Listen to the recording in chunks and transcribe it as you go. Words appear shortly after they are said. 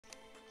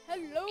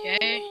Hello,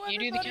 Okay, you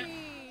do the count.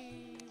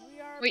 everybody. We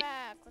are Wait,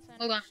 back with the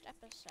hold on. next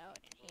episode,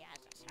 and he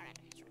hasn't started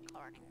his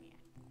recording yet.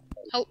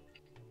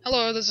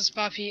 Hello, this is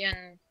Spoffy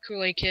and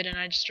Kool-Aid Kid, and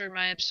I just started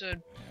my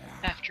episode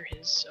after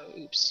his, so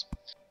oops.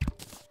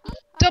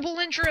 Double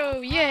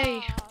intro,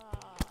 yay!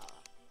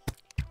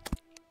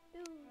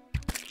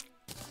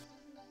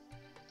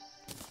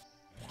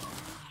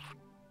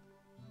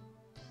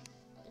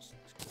 This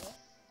looks cool.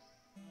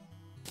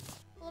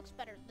 What looks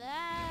better,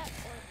 that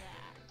or that?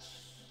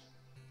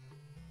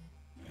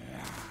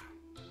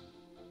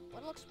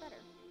 What looks better?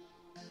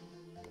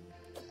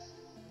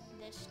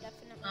 This,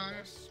 definitely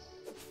this.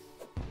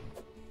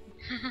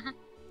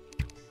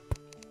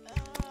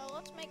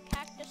 Let's make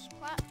cactus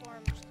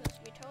platforms, because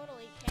we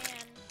totally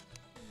can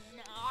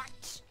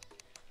not.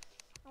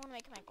 I want to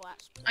make my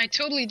glass. I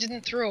totally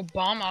didn't throw a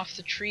bomb off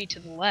the tree to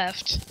the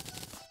left.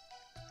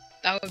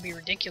 That would be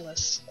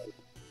ridiculous. I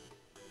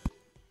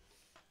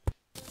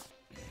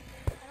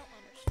don't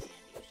understand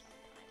you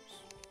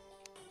sometimes.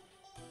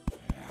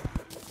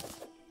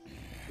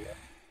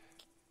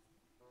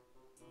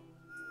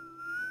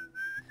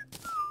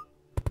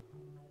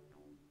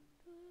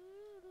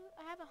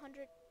 I have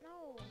 100.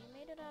 No, you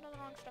made it out of the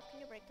wrong stuff. Can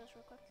you break this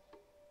real quick?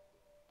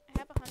 I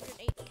have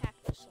 108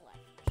 cactus left.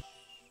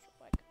 So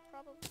I could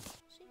probably see.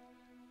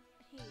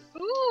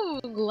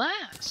 Ooh,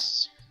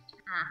 glass.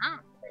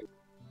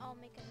 I'll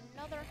make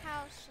another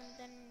house, and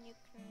then you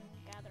can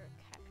gather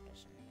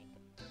cactus and make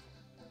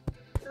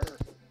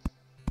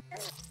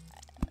it.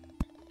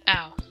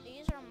 Ow.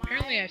 These are my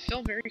Apparently I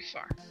fell very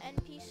far.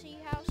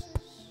 NPC houses.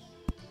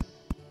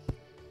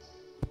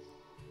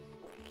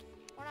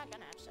 We're not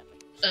gonna have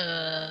separate.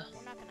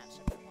 We're not gonna have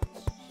separate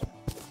ones.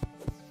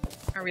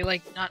 So. Are we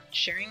like not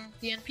sharing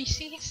the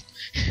NPCs?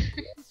 Yeah,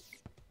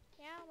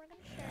 we're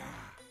gonna share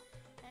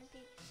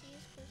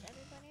NPCs because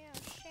everybody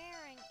knows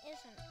sharing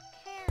isn't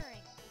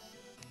caring.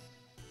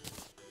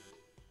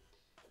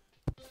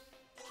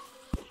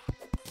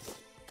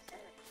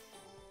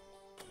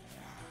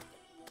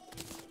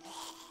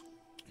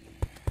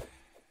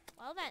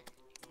 Well then,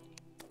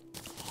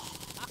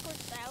 awkward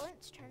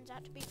silence turns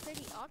out to be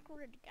pretty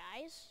awkward,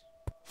 guys.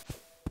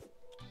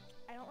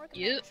 I don't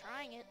recommend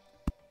trying it.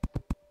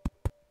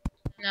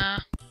 Nah.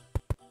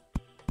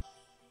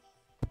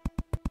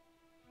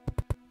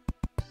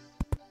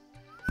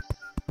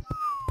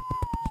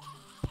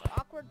 For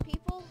awkward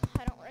people,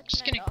 I don't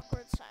recommend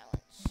awkward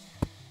silence.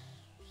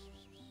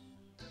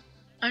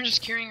 I'm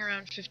just carrying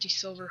around 50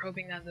 silver,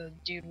 hoping that the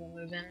dude will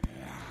move in.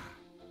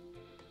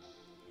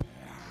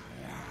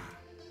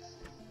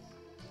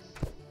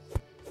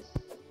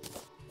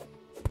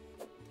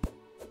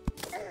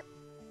 I'm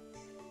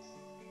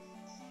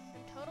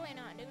totally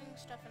not doing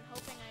stuff and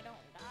hoping I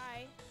don't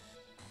die.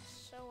 That's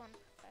so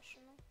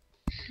unprofessional.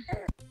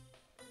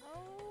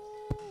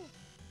 Oh.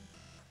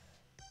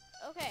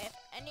 Okay, if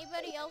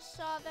anybody else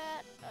saw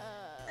that,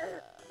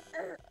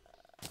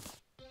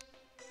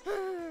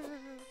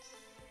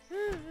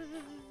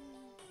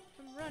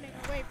 I'm running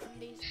away from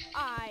these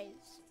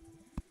eyes.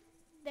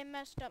 They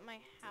messed up my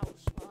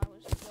house while I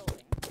was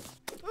building.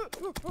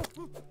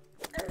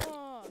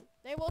 Oh,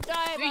 they will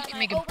die by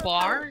my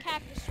overpowered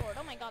cactus sword.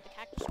 Oh my god, the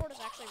cactus sword is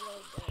actually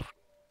really good.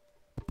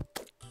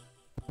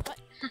 Hut.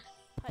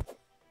 Hut.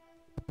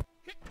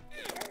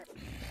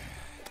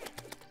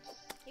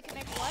 You can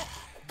make what?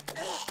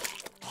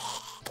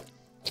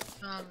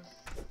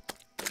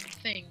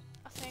 Thing.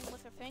 A thing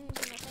with the things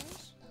and the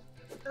things?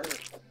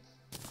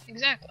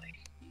 Exactly.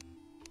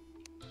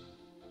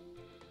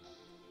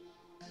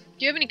 Do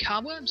you have any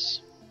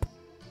cobwebs?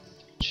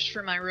 Just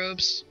for my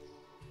robes.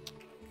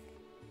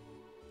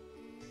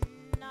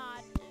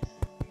 Not. Do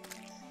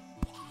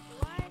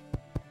I?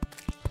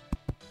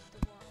 The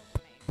world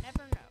may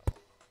never know.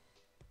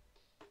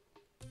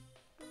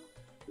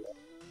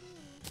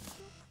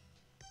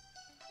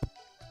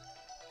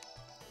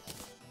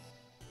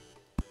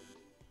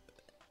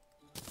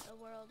 The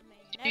world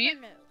may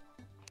never know.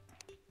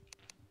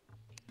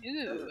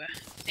 Ooh,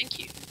 thank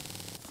you.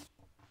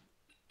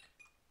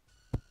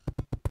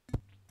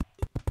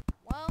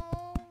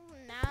 Well,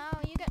 now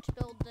you get to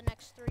build the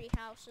next 3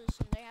 houses,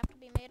 and they have to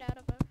be made out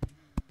of a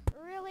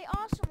really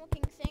awesome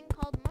looking thing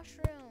called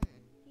mushroom.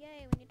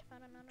 Yay, we need to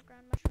find an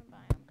underground mushroom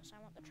biome, because I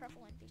want the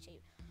truffle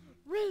NPC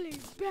really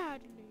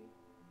badly.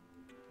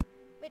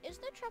 Wait, is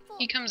the truffle...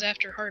 He comes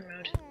after hard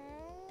mode.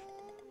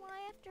 Why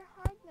after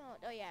hard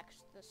mode? Oh yeah,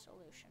 'cause the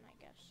solution, I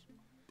guess.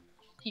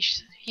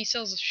 He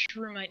sells a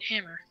shroomite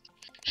hammer.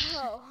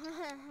 Oh.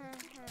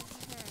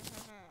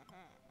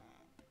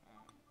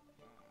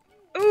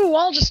 Ooh,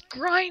 I'll just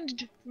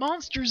grind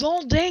monsters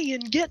all day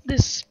and get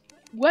this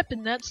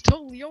weapon that's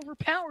totally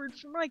overpowered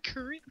for my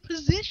current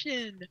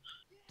position.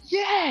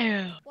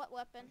 Yeah! What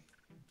weapon?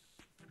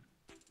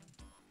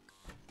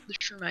 The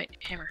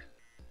shroomite hammer.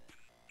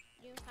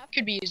 You have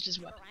Could be used as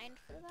a weapon. grind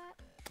for that?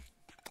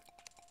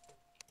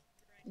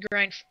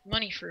 Grind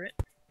money for it.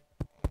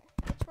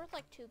 It's worth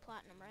like 2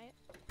 platinum, right?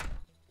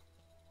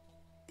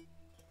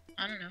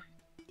 I don't know.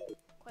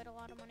 Quite a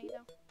lot of money,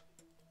 though.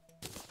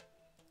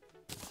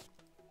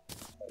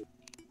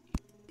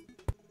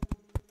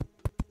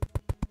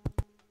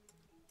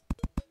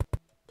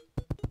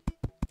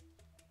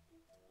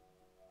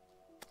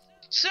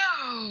 So,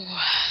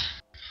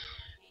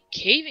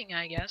 caving,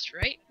 I guess,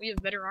 right? We have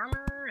better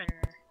armor and...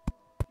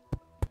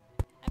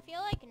 I feel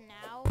like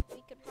now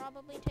we could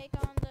probably take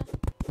on the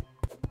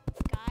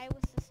guy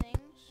with the things.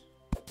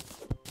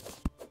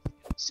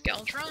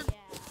 Skeletron?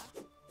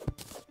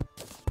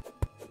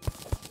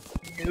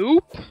 Yeah.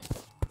 Nope. Don't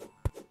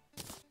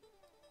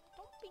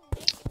be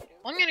negative.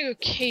 I'm gonna go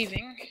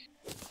caving.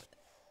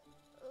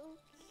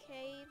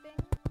 Caving.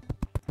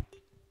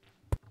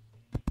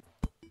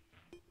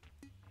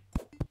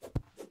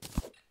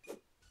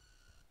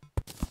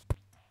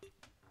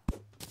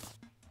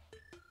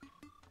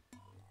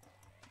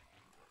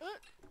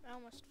 I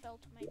almost fell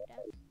to my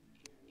death.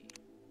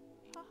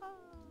 Haha.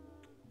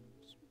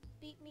 Just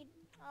beat me.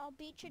 I'll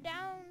beat you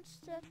down,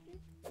 Steffi.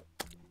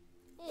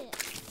 Yeah.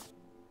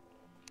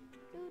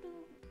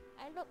 Doo-doo.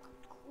 I look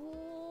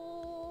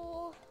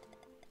cool.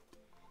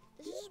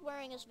 This is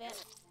wearing his van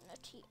a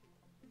tee.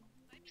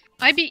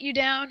 I beat you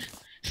down.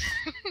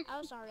 I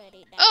was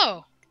already down.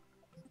 Oh!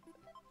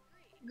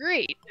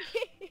 Great.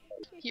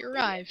 He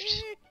arrived.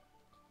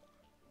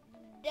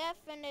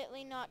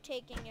 Definitely not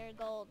taking your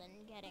gold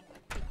and getting a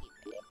piggy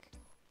bank.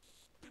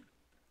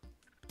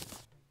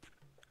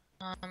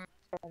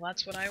 Well,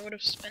 that's what I would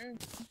have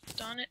spent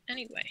on it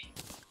anyway.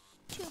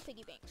 2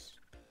 piggy banks,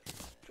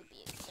 to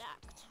be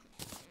exact.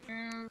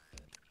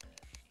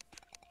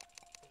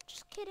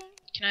 Just kidding.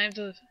 Can I have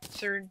the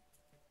third?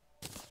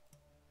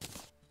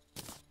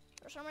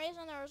 For some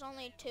reason, there was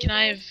only 2. Can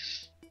I have...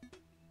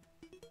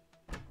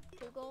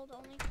 2 gold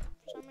only?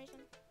 For some reason,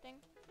 thing.